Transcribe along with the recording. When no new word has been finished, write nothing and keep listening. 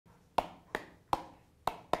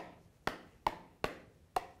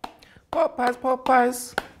Popeyes,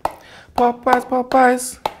 Popeyes, Popeyes,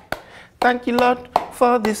 Popeyes. Thank you, Lord,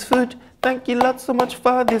 for this food. Thank you, Lord, so much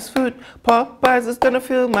for this food. Popeyes is gonna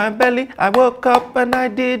fill my belly. I woke up and I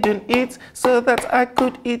didn't eat so that I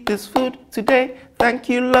could eat this food today. Thank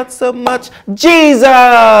you, Lord, so much, Jesus!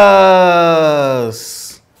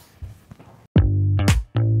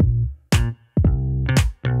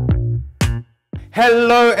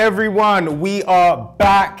 Hello everyone, we are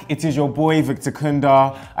back. It is your boy Victor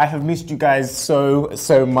Kunda. I have missed you guys so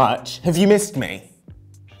much. Have you missed me?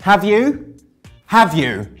 Have you? Have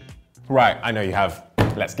you? Right, I know you have.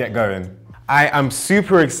 Let's get going. I am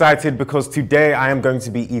super excited because today I am going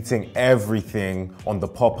to be eating everything on the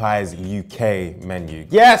Popeyes UK menu.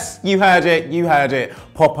 Yes, you heard it, you heard it.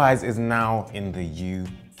 Popeyes is now in the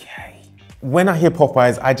UK. When I hear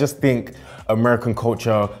Popeyes, I just think American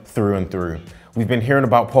culture through and through. We've been hearing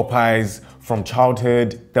about Popeyes from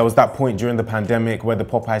childhood. There was that point during the pandemic where the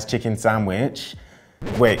Popeyes chicken sandwich.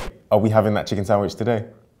 Wait, are we having that chicken sandwich today?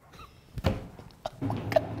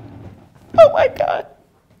 Oh my God.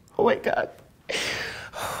 Oh my God.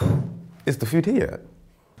 Is the food here yet?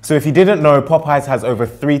 So if you didn't know, Popeyes has over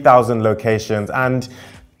 3,000 locations and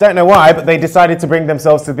don't know why, but they decided to bring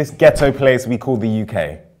themselves to this ghetto place we call the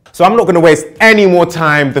UK. So I'm not gonna waste any more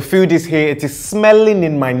time. The food is here, it is smelling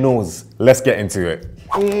in my nose. Let's get into it.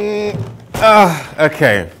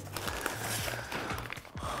 Okay.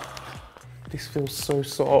 This feels so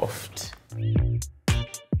soft.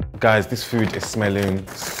 Guys, this food is smelling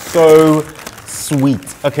so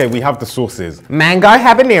sweet. Okay, we have the sauces. Mango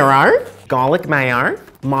habanero, garlic mayo,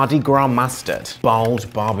 Mardi Gras mustard,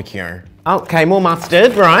 bold barbecue. Okay, more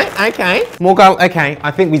mustard, right, okay. More garlic, okay.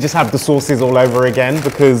 I think we just have the sauces all over again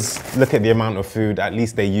because look at the amount of food. At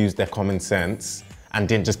least they used their common sense and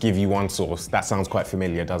didn't just give you one sauce. That sounds quite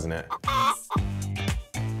familiar, doesn't it?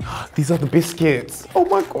 These are the biscuits. Oh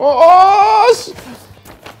my gosh.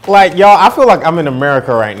 Like, y'all, I feel like I'm in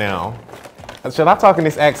America right now. Should I talk in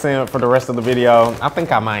this accent for the rest of the video? I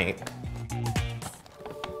think I might.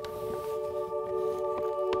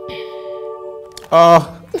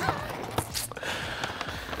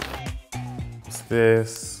 What's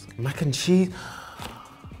this? Mac and cheese.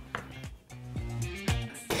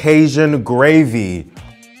 Cajun gravy.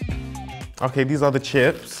 Okay, these are the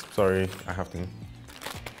chips. Sorry, I have to.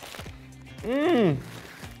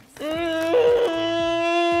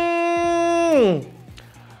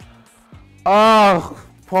 Oh,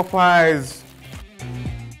 Popeyes.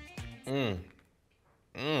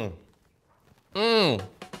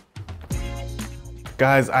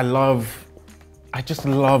 Guys, I just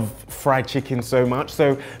love fried chicken so much.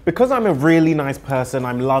 So because I'm a really nice person,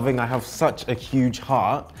 I have such a huge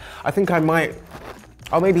heart. I think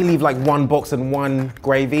I'll maybe leave like one box and one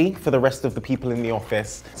gravy for the rest of the people in the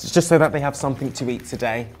office. It's just so that they have something to eat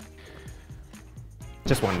today.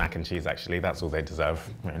 Just one mac and cheese, actually. That's all they deserve,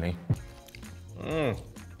 really.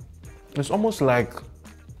 It's almost like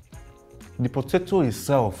the potato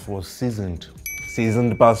itself was seasoned.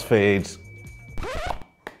 Seasoned BuzzFeed.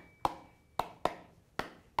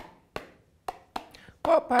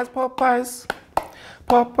 Popeyes, Popeyes,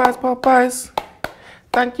 Popeyes, Popeyes.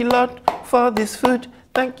 Thank you, Lord, for this food.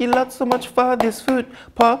 Thank you, Lord, so much for this food.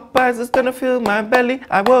 Popeyes is gonna fill my belly.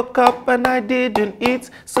 I woke up and I didn't eat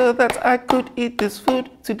so that I could eat this food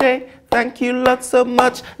today. Thank you, Lord, so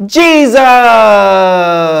much, Jesus!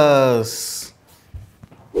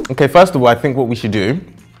 Okay, first of all, I think what we should do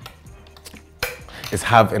is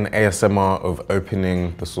have an ASMR of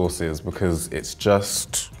opening the sauces because it's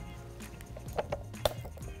just...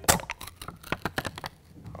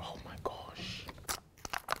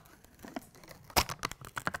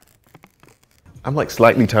 I'm like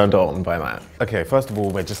slightly turned on by that. Okay, first of all,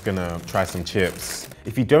 we're just gonna try some chips.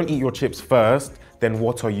 If you don't eat your chips first, then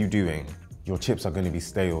what are you doing? Your chips are gonna be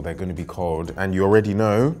stale, they're gonna be cold, and you already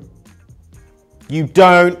know, you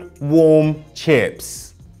don't warm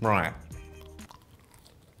chips. Right.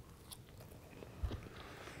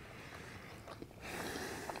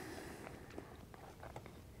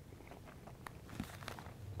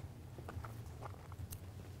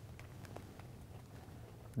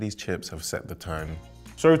 These chips have set the tone.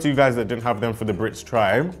 Sorry to you guys that didn't have them for the Brits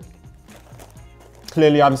try.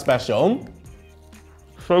 Clearly I'm special.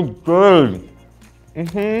 So good.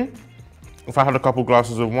 If I had a couple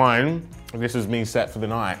glasses of wine, this is me set for the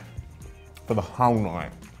night. For the whole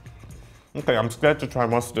night. Okay, I'm scared to try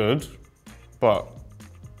mustard, but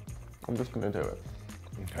I'm just gonna do it.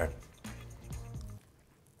 Okay.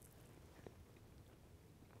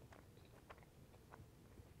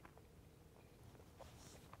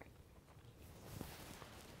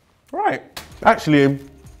 Right, actually,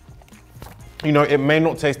 You know, it may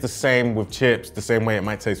not taste the same with chips, the same way it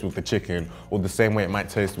might taste with the chicken, or the same way it might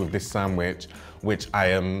taste with this sandwich, which I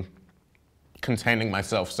am containing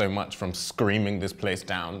myself so much from screaming this place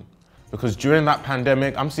down. Because during that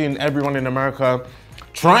pandemic, I'm seeing everyone in America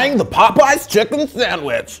trying the Popeyes chicken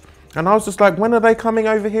sandwich. And I was just like, when are they coming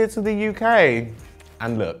over here to the UK?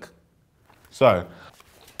 And look. So,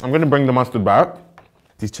 I'm gonna bring the mustard back.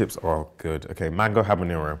 These chips are good. Okay, mango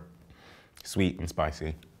habanero. Sweet and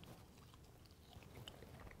spicy.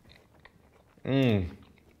 To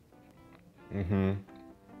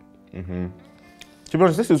be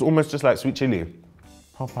honest, this is almost just like sweet chili.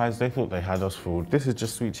 Popeyes, they thought they had us fooled. This is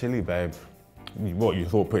just sweet chili, babe. What, you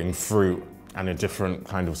thought putting fruit and a different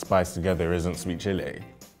kind of spice together isn't sweet chili?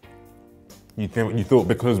 You thought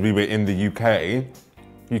because we were in the UK,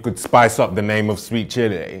 you could spice up the name of sweet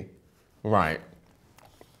chili? Right.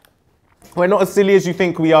 We're not as silly as you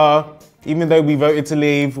think we are. Even though we voted to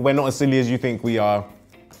leave, we're not as silly as you think we are.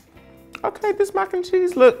 Okay, this mac and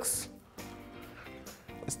cheese looks,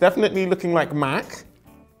 it's definitely looking like mac.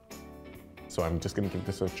 So I'm just gonna give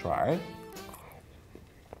this a try.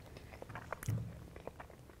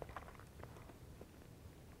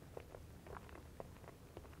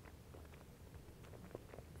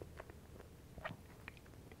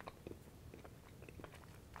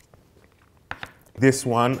 This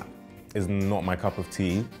one is not my cup of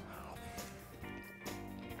tea.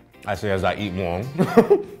 I say as I eat more.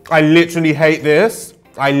 I literally hate this.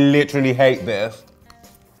 I literally hate this.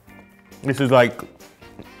 This is like,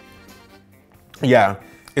 yeah,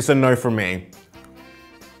 it's a no for me.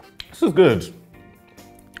 This is good.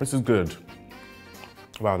 This is good.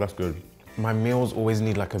 Wow, that's good. My meals always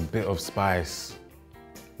need like a bit of spice.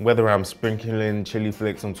 Whether I'm sprinkling chili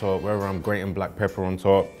flakes on top, whether I'm grating black pepper on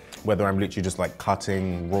top, whether I'm literally just like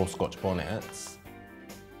cutting raw Scotch bonnets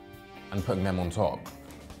and putting them on top.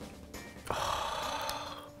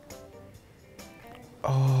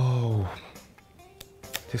 Oh,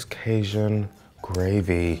 this Cajun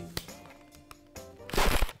gravy.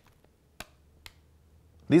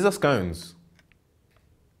 These are scones.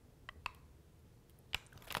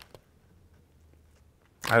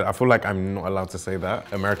 I feel like I'm not allowed to say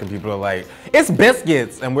that. American people are like, it's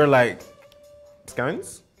biscuits. And we're like,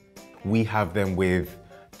 scones? We have them with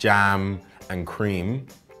jam and cream,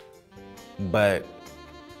 but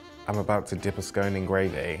I'm about to dip a scone in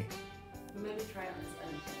gravy. Maybe try on this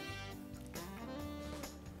end.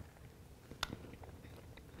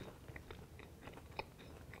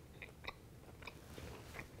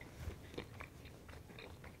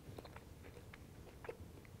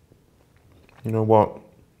 You know what?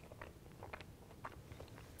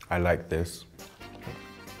 I like this.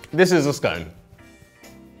 This is a scone.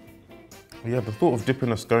 Yeah, the thought of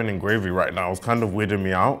dipping a scone in gravy right now is kind of weirding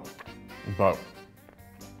me out, but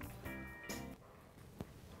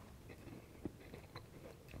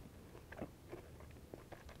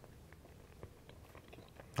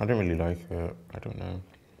I don't really like it. I don't know.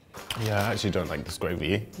 Yeah, I actually don't like this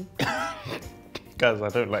gravy. Guys, I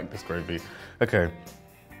don't like this gravy. Okay.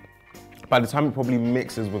 By the time it probably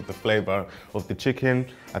mixes with the flavor of the chicken,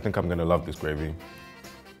 I think I'm gonna love this gravy.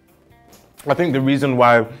 I think the reason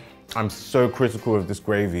why I'm so critical of this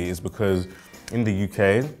gravy is because in the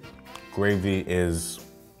UK, gravy is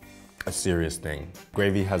a serious thing.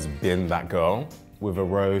 Gravy has been that girl with a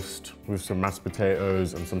roast, with some mashed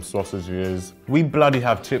potatoes and some sausages. We bloody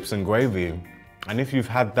have chips and gravy. And if you've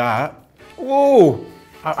had that, whoa!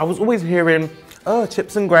 I was always hearing, oh,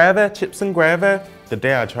 chips and gravy, chips and gravy. The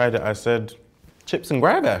day I tried it, I said, chips and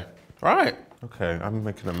gravy, right? Okay, I'm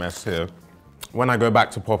making a mess here. When I go back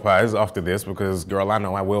to Popeyes after this, because girl, I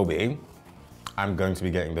know I will be, I'm going to be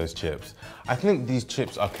getting those chips. I think these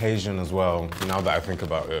chips are Cajun as well, now that I think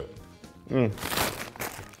about it. The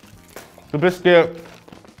biscuit,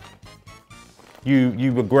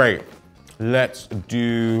 you were great. Let's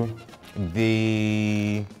do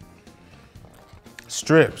the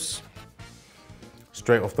strips.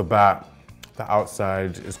 Straight off the bat, the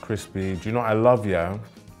outside is crispy. Do you know what I love, yeah?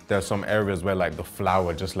 There's some areas where like the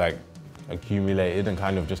flour just like accumulated and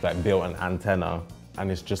kind of just like built an antenna and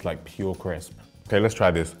it's just like pure crisp. Okay, let's try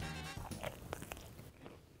this.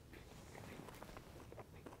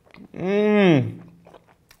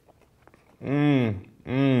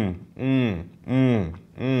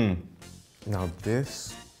 Now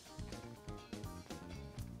this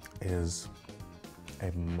is a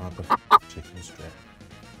mother chicken strip.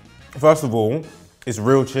 First of all, it's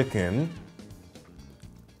real chicken.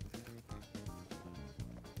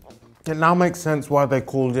 It now makes sense why they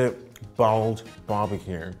called it bald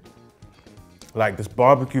barbecue. Like this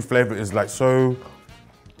barbecue flavor is like so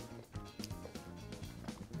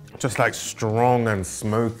Just like strong and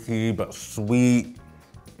smoky, but sweet.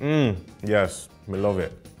 Yes, we love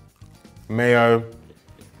it. Mayo,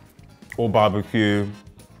 or barbecue,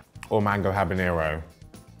 or mango habanero.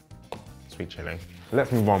 Sweet chili.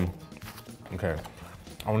 Let's move on. Okay,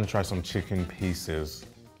 I want to try some chicken pieces.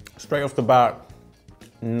 Straight off the bat,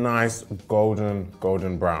 nice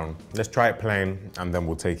golden brown. Let's try it plain, and then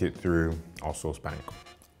we'll take it through our sauce bank.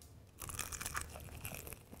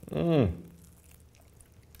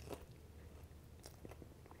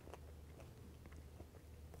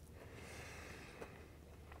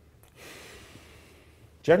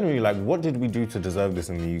 Generally, like, what did we do to deserve this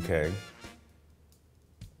in the UK?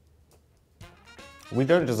 We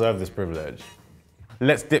don't deserve this privilege.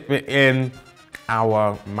 Let's dip it in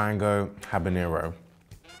our mango habanero.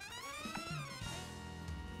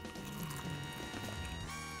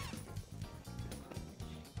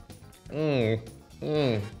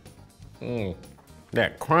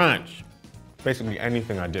 That crunch. Basically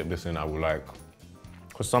anything I dip this in, I will like.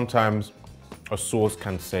 Because sometimes a sauce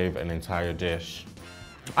can save an entire dish.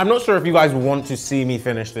 I'm not sure if you guys want to see me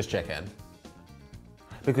finish this chicken,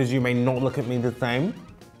 because you may not look at me the same.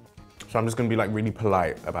 So I'm just gonna be like really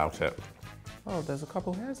polite about it. Oh, there's a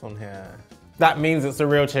couple hairs on here. That means it's a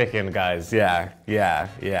real chicken, guys. Yeah.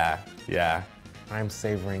 I'm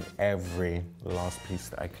savoring every last piece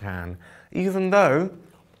that I can, even though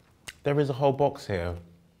there is a whole box here.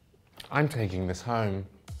 I'm taking this home.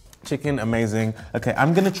 Chicken, amazing. Okay,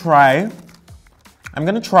 I'm gonna try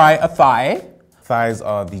a thigh. Thighs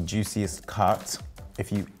are the juiciest cut.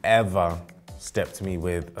 If you ever step to me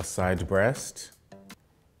with a side breast,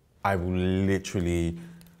 I will literally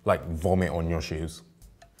like vomit on your shoes.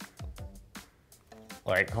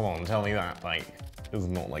 Like, come on, tell me that like is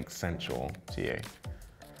not like sensual to you.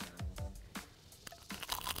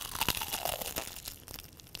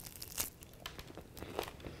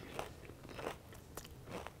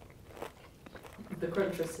 The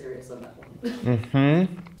crunch was serious on that one.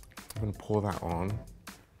 I'm gonna pour that on.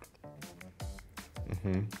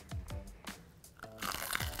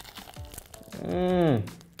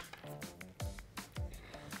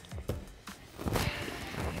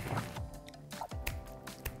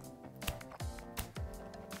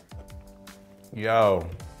 Yo.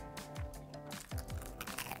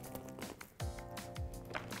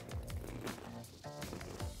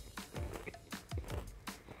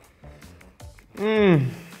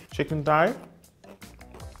 Chicken thigh.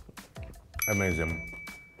 Amazing.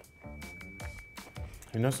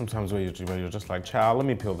 You know sometimes where you're just like, child, let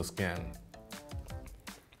me peel the skin.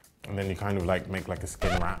 And then you kind of like make like a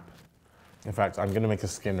skin wrap. In fact, I'm gonna make a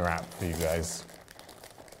skin wrap for you guys.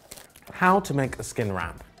 How to make a skin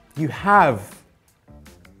wrap. You have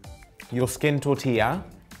your skin tortilla.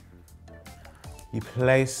 You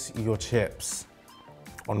place your chips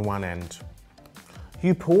on one end.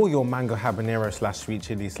 You pour your mango habanero slash sweet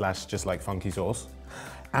chili slash just like funky sauce,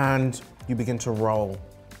 and you begin to roll.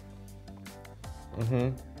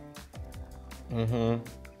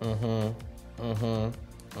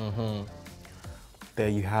 There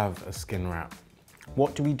you have a skin wrap.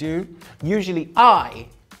 What do we do? Usually I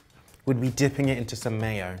would be dipping it into some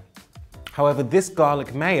mayo. However, this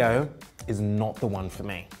garlic mayo is not the one for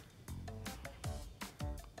me.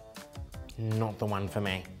 Not the one for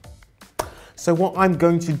me. So what I'm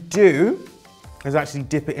going to do is actually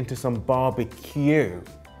dip it into some barbecue.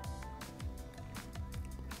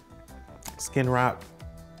 Skin wrap.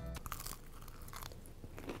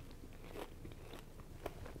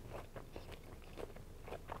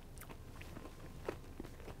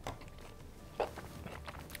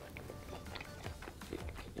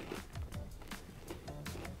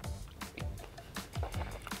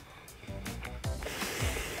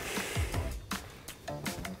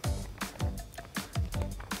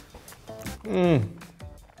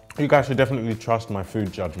 You guys should definitely trust my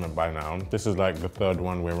food judgment by now. This is like the third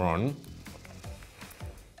one we're on.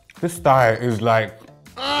 This thigh is like,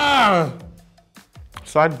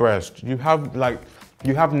 side breast. You have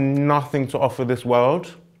nothing to offer this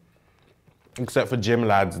world except for gym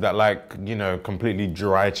lads that like, you know, completely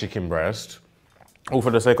dry chicken breast. All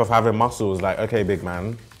for the sake of having muscles. Like, okay, big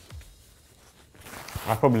man.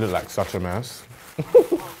 I probably look like such a mess.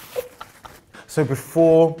 So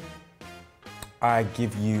before I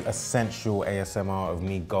give you a sensual ASMR of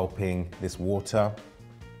me gulping this water,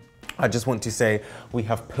 I just want to say we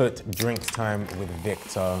have put Drinks Time with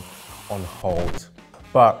Victor on hold.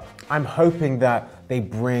 But I'm hoping that they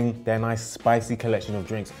bring their nice spicy collection of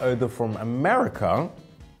drinks over from America.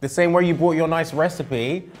 The same way you bought your nice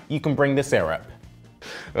recipe, you can bring the syrup.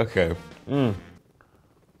 Okay.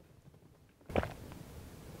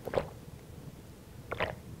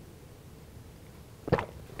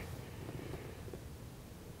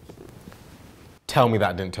 Tell me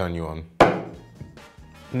that didn't turn you on.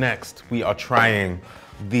 Next, we are trying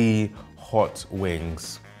the hot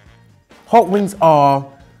wings. Hot wings are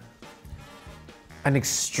an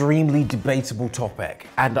extremely debatable topic,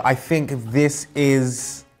 and I think this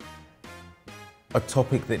is a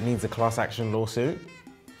topic that needs a class action lawsuit.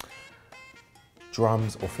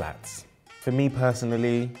 Drums or flats? For me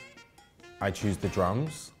personally, I choose the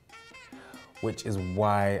drums, which is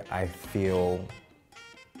why I feel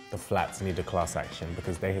the flats need a class action,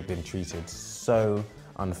 because they have been treated so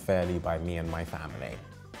unfairly by me and my family.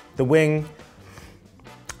 The wing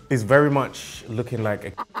is very much looking like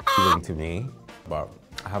a wing to me, but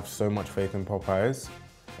I have so much faith in Popeyes.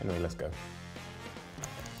 Anyway, let's go.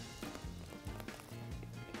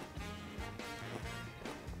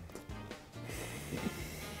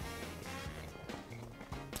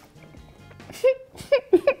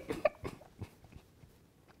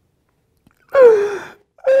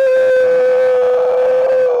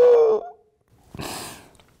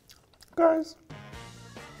 Guys,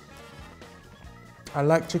 I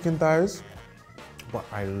like chicken thighs, but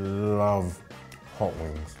I love hot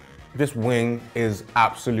wings. This wing is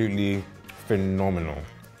absolutely phenomenal.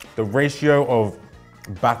 The ratio of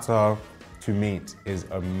batter to meat is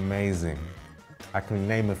amazing. I can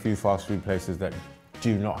name a few fast food places that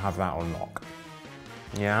do not have that on lock.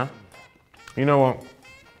 Yeah? You know what?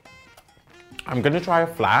 I'm gonna try a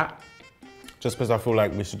flat, just because I feel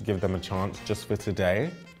like we should give them a chance just for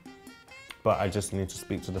today. But I just need to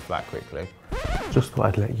speak to the flat quickly. Just thought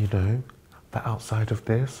I'd let you know that outside of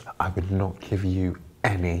this, I would not give you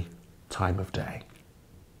any time of day.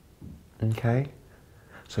 Okay?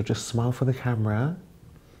 So just smile for the camera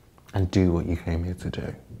and do what you came here to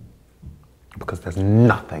do. Because there's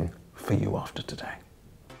nothing for you after today.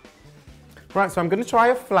 Right, so I'm gonna try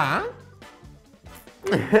a flat.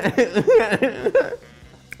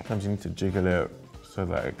 Sometimes you need to jiggle it so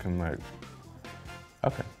that it can like,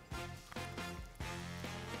 okay.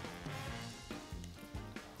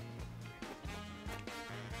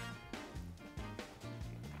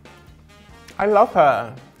 I love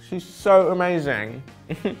her. She's so amazing.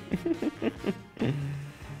 I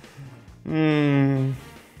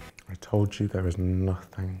told you there is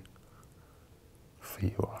nothing for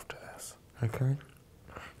you after this, okay?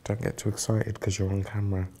 Don't get too excited because you're on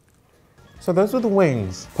camera. So those were the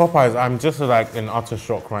wings. Popeyes, I'm just like in utter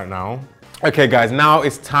shock right now. Okay guys, now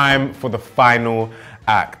it's time for the final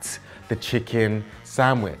act, the chicken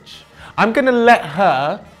sandwich. I'm gonna let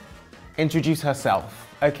her introduce herself,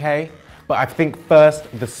 okay? But I think first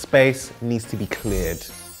the space needs to be cleared.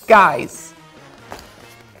 Guys,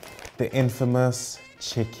 the infamous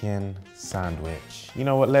chicken sandwich. You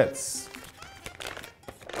know what,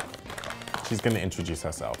 she's gonna introduce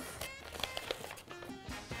herself.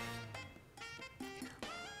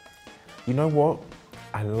 You know what?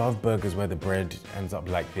 I love burgers where the bread ends up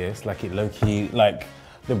like this, like it low-key, like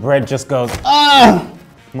the bread just goes, ah!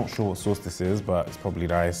 Not sure what sauce this is, but it's probably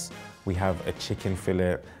nice. We have a chicken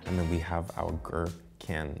fillet, and then we have our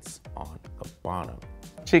gherkins on the bottom.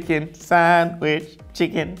 Chicken sandwich,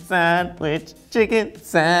 chicken sandwich, chicken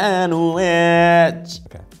sandwich.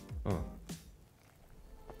 Okay.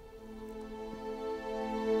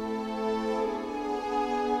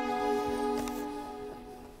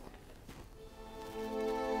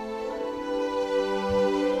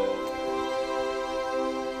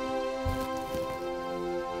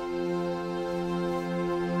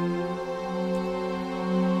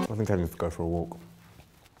 I think I need to go for a walk.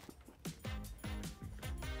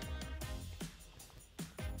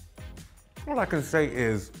 All I can say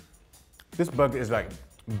is, this burger is like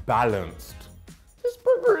balanced. This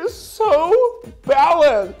burger is so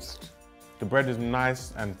balanced. The bread is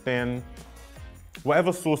nice and thin.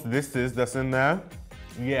 Whatever sauce this is that's in there,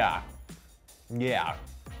 yeah.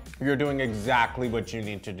 You're doing exactly what you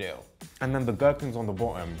need to do. And then the gherkins on the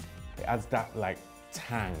bottom, it adds that like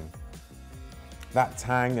tang. That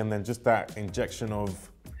tang and then just that injection of,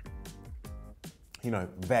 you know,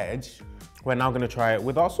 veg. We're now gonna try it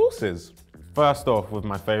with our sauces. First off with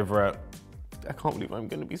my favorite, I can't believe I'm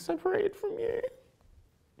gonna be separated from you.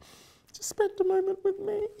 Just spend a moment with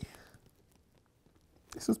me.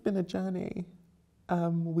 This has been a journey.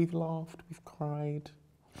 We've laughed, we've cried.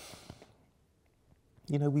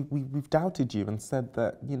 You know, we've doubted you and said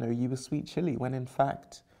that, you know, you were sweet chili when in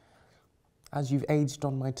fact, as you've aged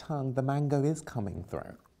on my tongue, the mango is coming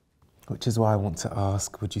through. Which is why I want to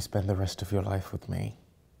ask, would you spend the rest of your life with me?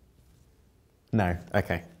 No,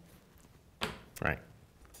 okay. Right.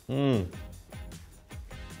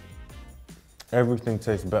 Everything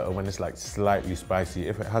tastes better when it's like slightly spicy,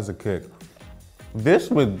 if it has a kick. This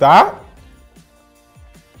with that?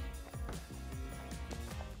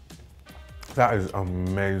 That is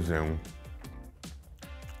amazing.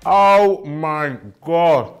 Oh my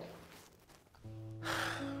God.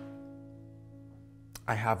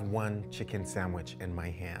 I have one chicken sandwich in my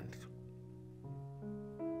hand.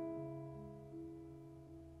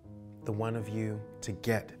 The one of you to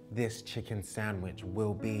get this chicken sandwich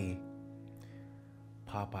will be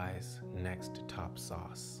Popeyes next top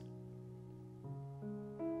sauce.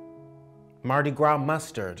 Mardi Gras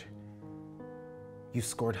mustard. You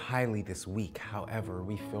scored highly this week. However,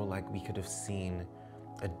 we feel like we could have seen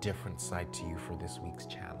a different side to you for this week's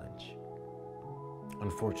challenge.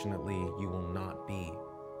 Unfortunately, you will not be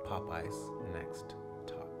Popeyes next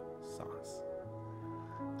top sauce.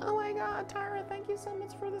 Oh my God, Tyra, thank you so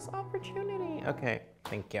much for this opportunity. Okay,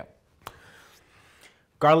 thank you.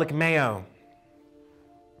 Garlic mayo.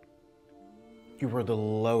 You were the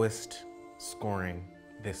lowest scoring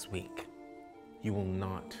this week. You will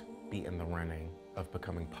not be in the running of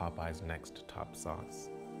becoming Popeyes next top sauce.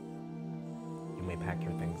 You may pack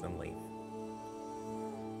your things and leave.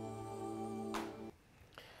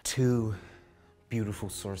 Two beautiful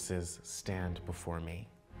sources stand before me.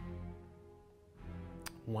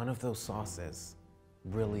 One of those sauces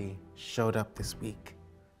really showed up this week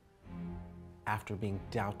after being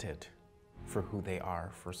doubted for who they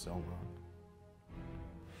are for so long.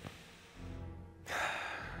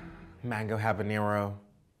 Mango habanero,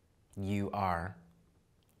 you are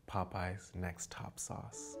Popeyes next top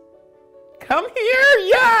sauce. Come here,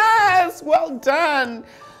 yes, well done.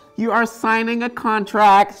 You are signing a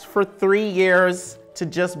contract for 3 years to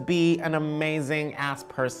just be an amazing ass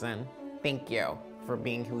person. Thank you for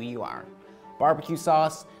being who you are. Barbecue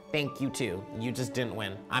sauce, thank you too. You just didn't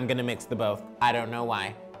win. I'm gonna mix the both. I don't know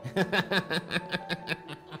why.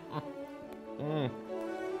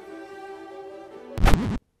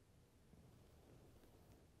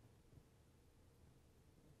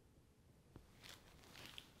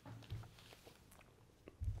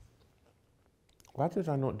 Why did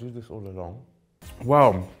I not do this all along?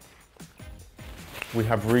 Well, we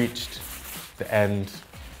have reached the end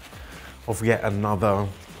of yet another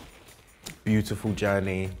beautiful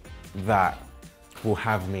journey that will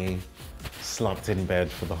have me slumped in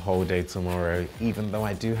bed for the whole day tomorrow, even though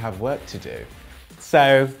I do have work to do.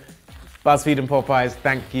 So, BuzzFeed and Popeyes,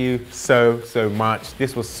 thank you so much.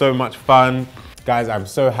 This was so much fun. Guys, I'm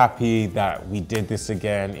so happy that we did this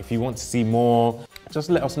again. If you want to see more,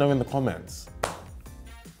 just let us know in the comments.